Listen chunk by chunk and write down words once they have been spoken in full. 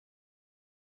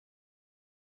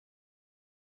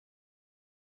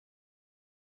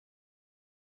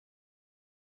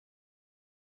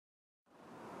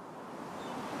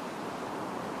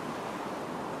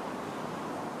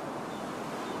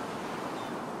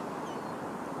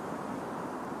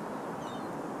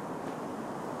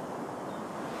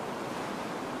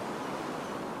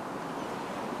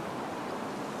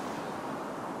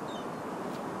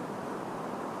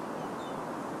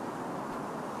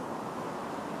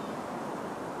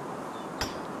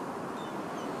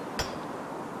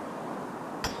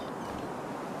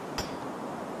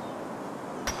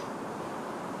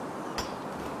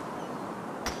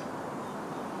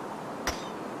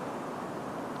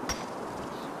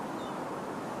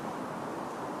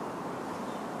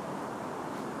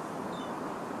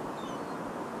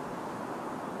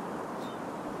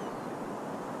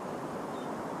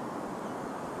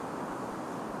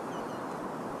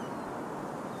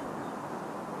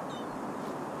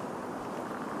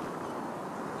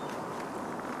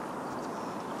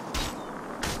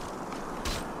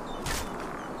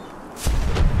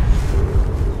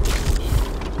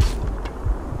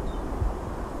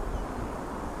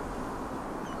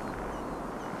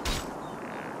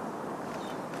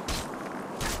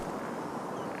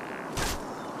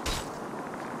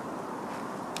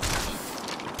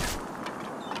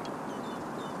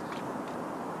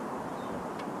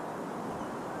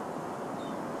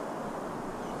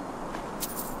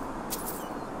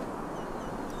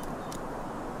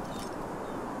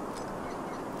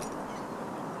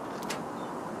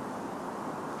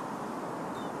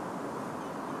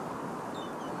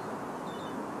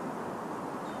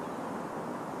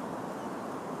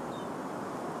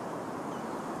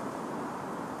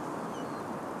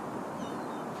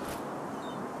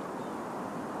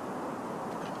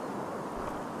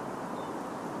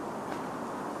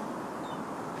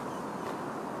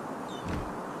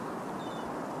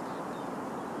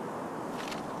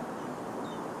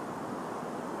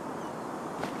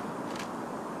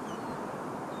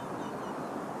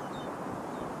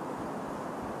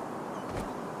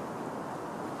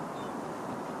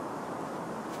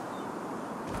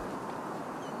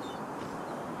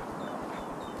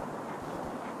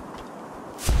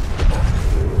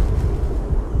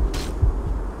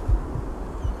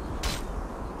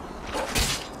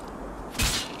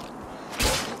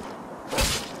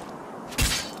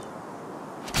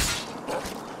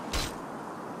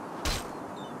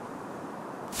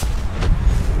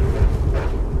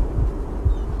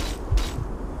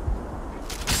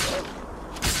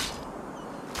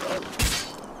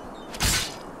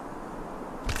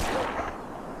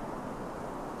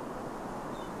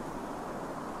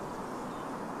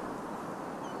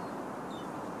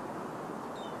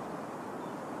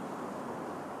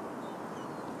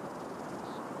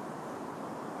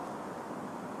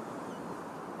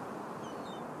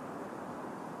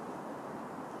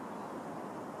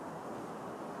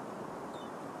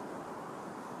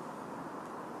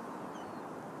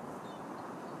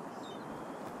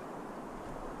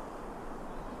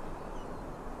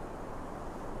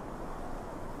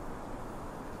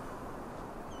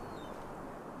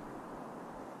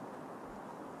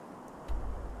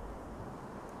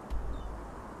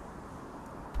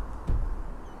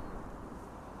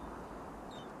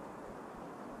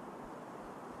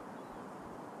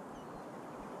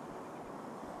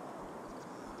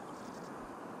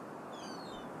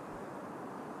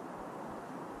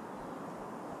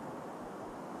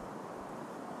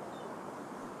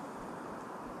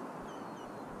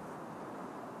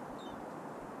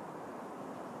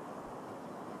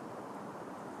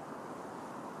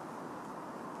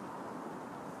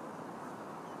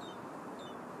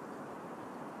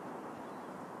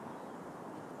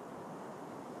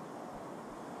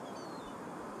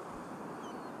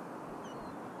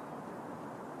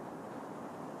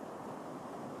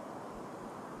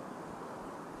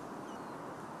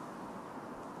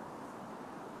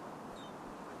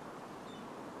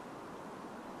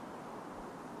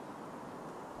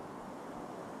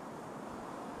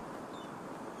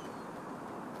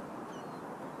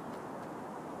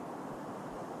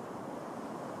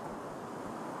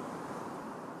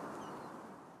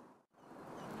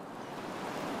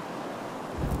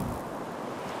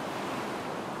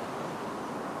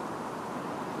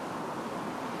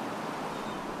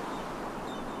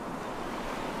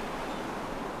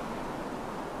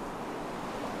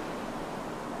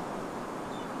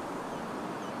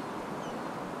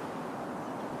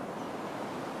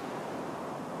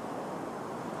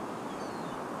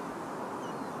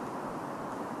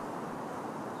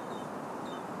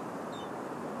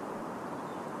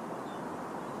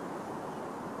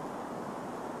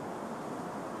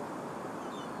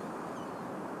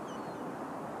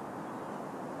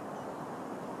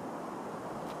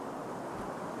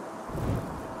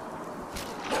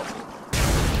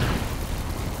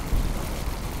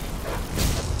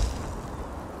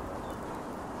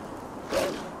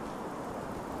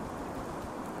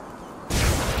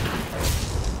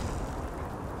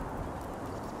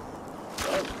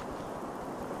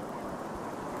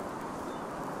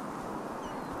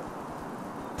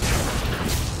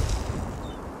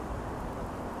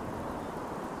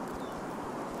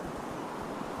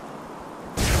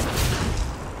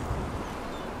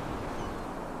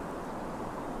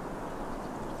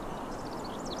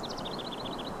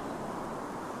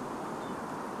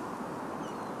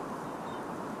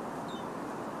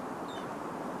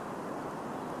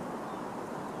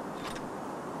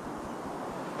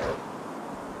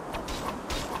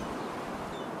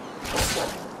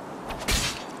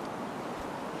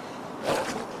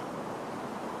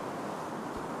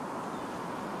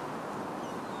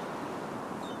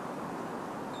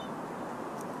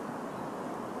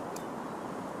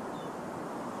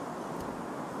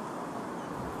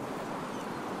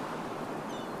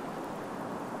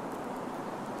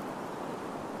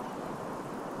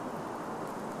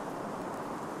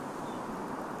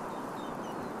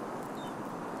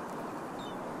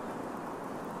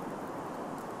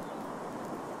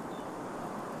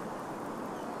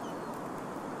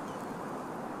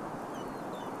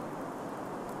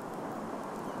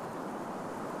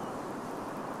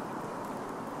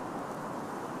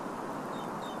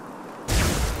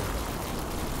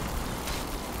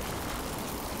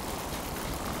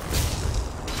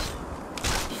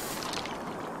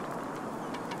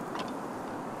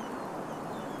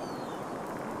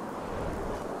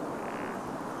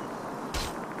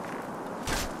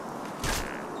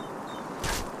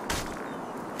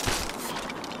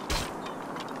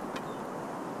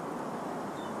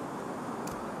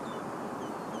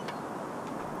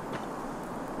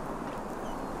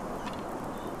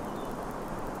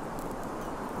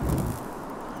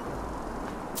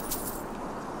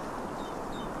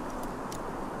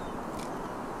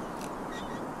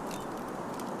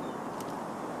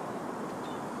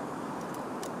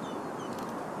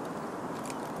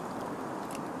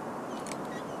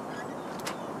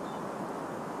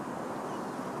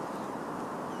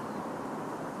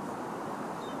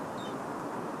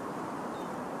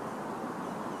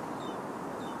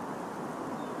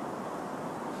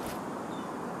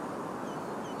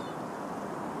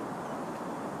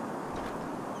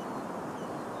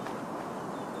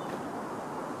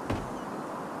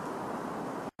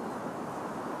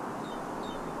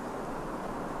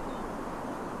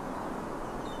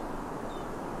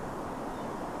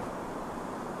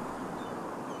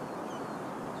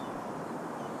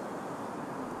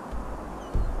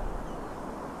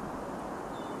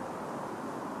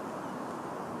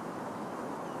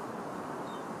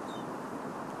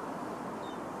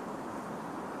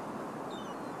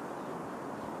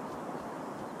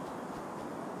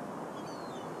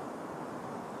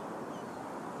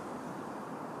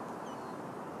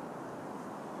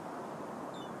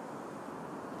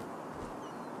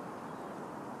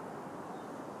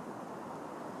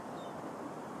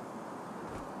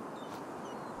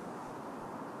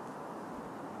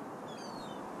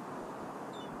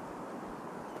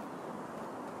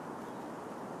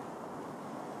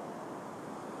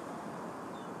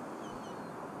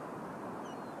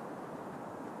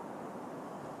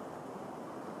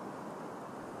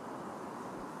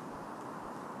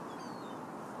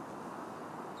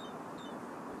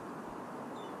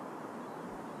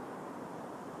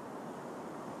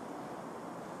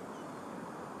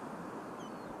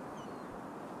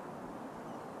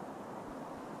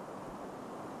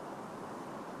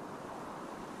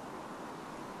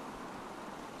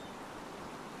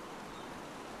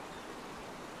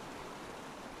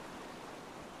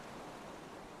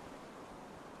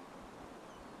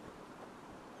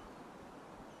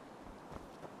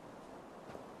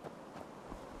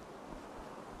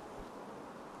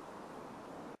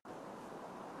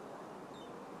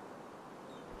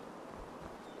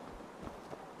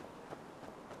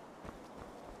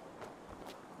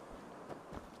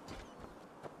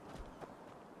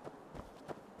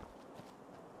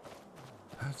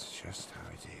That's just how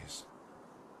it is.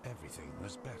 Everything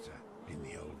was better in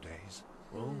the old days.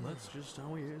 Well, that's just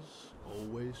how he is.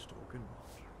 Always talking.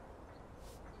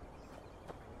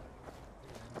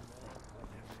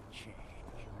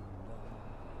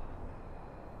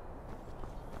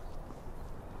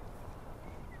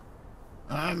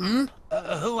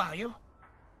 Who are you?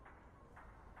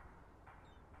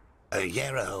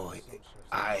 Yarrow,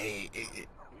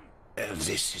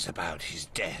 this is about his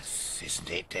death, isn't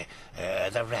it?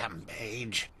 The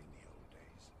rampage.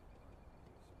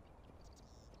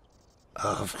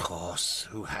 Of course,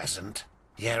 who hasn't?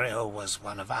 Yarrow was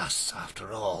one of us,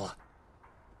 after all.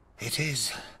 It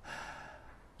is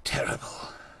terrible.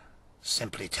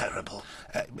 Simply terrible.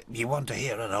 You want to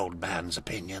hear an old man's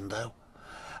opinion, though?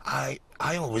 I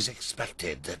always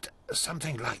expected that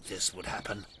something like this would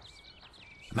happen.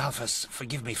 Malthus,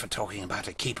 forgive me for talking about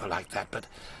a keeper like that, but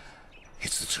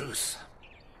it's the truth.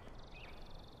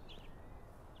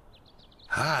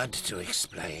 Hard to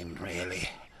explain, really.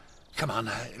 Come on,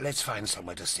 let's find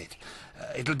somewhere to sit.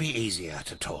 It'll be easier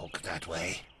to talk that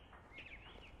way.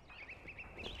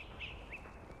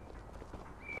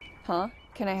 Huh?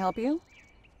 Can I help you?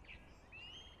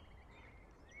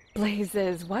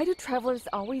 Blazes, why do travelers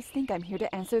always think I'm here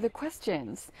to answer the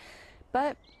questions?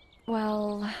 But,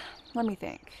 well, let me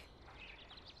think.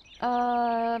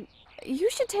 You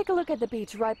should take a look at the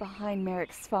beach right behind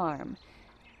Merrick's farm.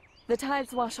 The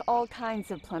tides wash all kinds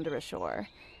of plunder ashore.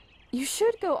 You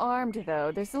should go armed,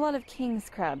 though. There's a lot of king's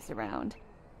crabs around.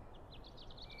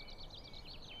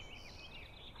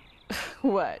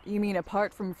 What? You mean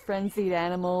apart from frenzied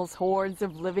animals, hordes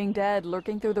of living dead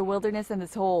lurking through the wilderness and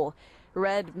this whole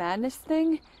red madness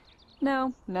thing?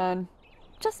 No, none.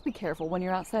 Just be careful when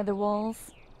you're outside the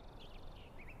walls.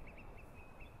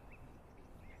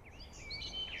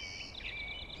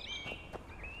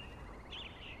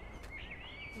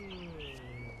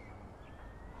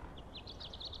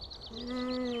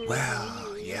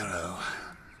 Well, Yarrow.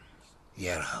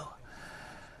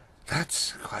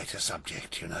 That's quite a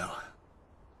subject, you know.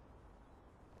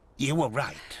 You were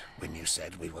right when you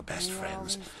said we were best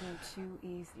friends. Too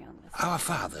easy on this. Our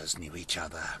fathers knew each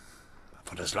other.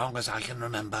 For as long as I can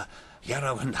remember,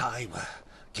 Yarrow and I were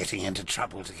getting into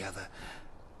trouble together.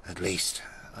 At least,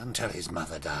 until his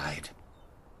mother died.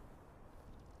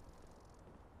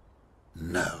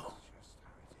 No.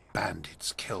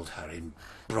 Bandits killed her in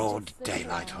broad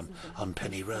daylight on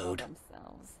Penny Road.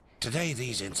 Today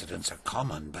these incidents are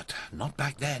common, but not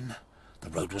back then.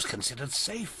 The road was considered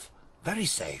safe. Very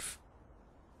safe.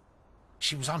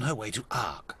 She was on her way to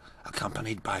Ark,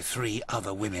 accompanied by 3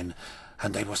 other women,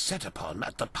 and they were set upon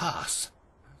at the pass.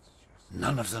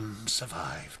 None of them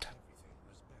survived.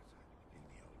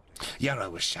 Yarrow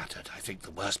was shattered. I think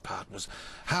the worst part was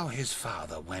how his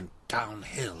father went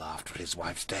downhill after his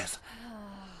wife's death.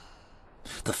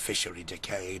 The fishery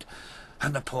decayed,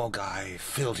 and the poor guy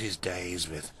filled his days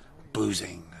with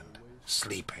boozing and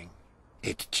sleeping.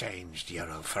 It changed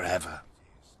Yarrow forever.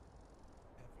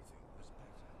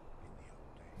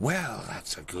 Well,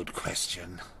 that's a good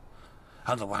question.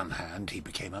 On the one hand, he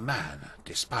became a man,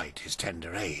 despite his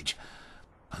tender age.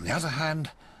 On the other hand,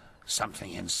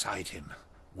 something inside him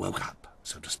woke up,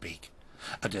 so to speak.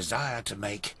 A desire to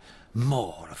make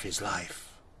more of his life.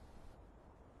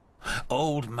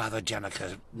 Old Mother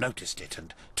Jenica noticed it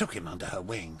and took him under her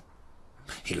wing.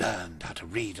 He learned how to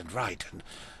read and write, and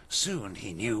soon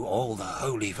he knew all the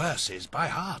holy verses by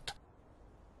heart.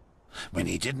 When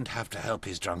he didn't have to help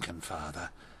his drunken father,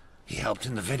 he helped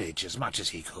in the village as much as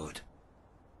he could.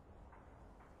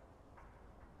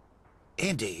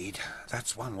 Indeed,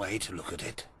 that's one way to look at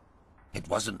it. It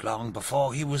wasn't long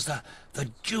before he was the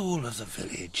jewel of the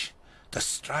village, the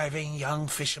striving young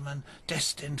fisherman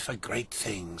destined for great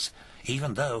things,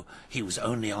 even though he was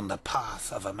only on the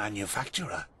path of a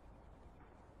manufacturer.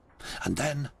 And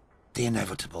then the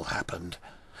inevitable happened.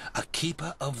 A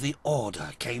keeper of the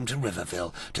order came to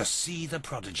Riverville to see the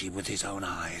prodigy with his own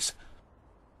eyes.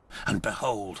 And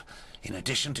behold, in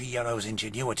addition to Yarrow's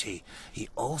ingenuity, he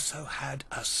also had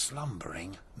a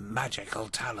slumbering, magical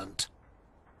talent.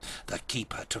 The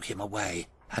keeper took him away,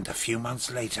 and a few months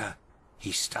later,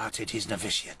 he started his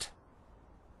novitiate.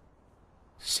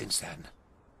 Since then,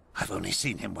 I've only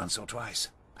seen him once or twice,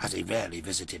 as he rarely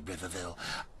visited Riverville.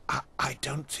 I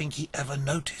don't think he ever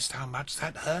noticed how much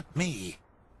that hurt me.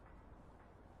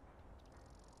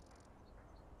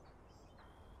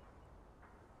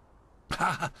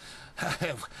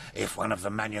 If one of the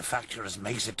manufacturers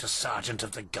makes it to Sergeant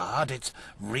of the Guard, it's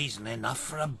reason enough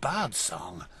for a bard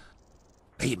song.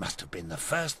 He must have been the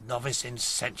first novice in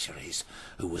centuries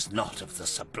who was not of the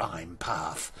sublime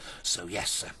path. So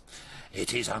yes,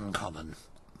 it is uncommon.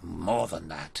 more than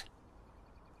that.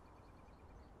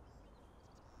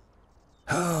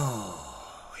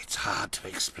 Oh, it's hard to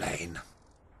explain.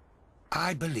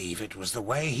 I believe it was the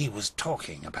way he was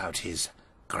talking about his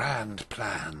grand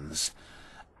plans.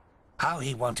 How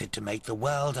he wanted to make the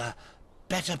world a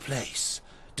better place,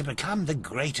 to become the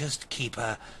greatest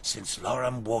keeper since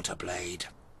Lorem Waterblade.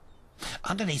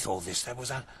 Underneath all this there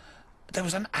was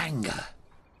an anger.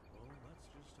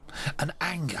 An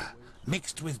anger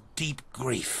mixed with deep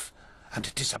grief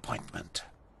and disappointment.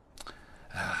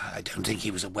 I don't think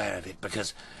he was aware of it,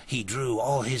 because he drew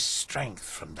all his strength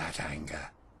from that anger.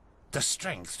 The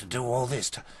strength to do all this,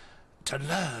 to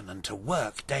learn and to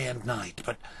work day and night,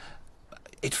 but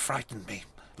it frightened me,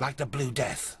 like the Blue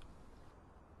Death.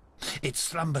 It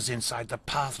slumbers inside the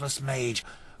pathless mage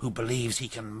who believes he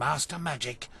can master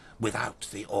magic without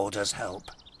the Order's help.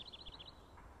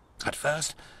 At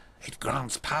first, it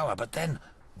grants power, but then,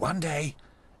 one day,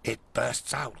 it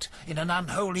bursts out in an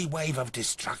unholy wave of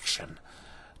destruction,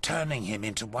 turning him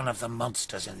into one of the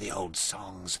monsters in the old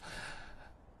songs.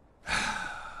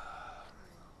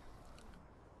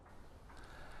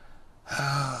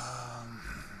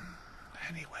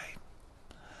 Anyway,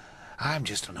 I'm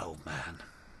just an old man.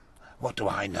 What do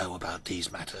I know about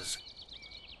these matters?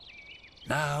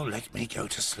 Now let me go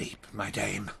to sleep, my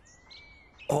dame.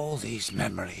 All these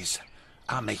memories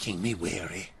are making me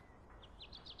weary.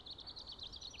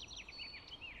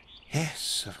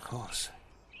 Yes, of course.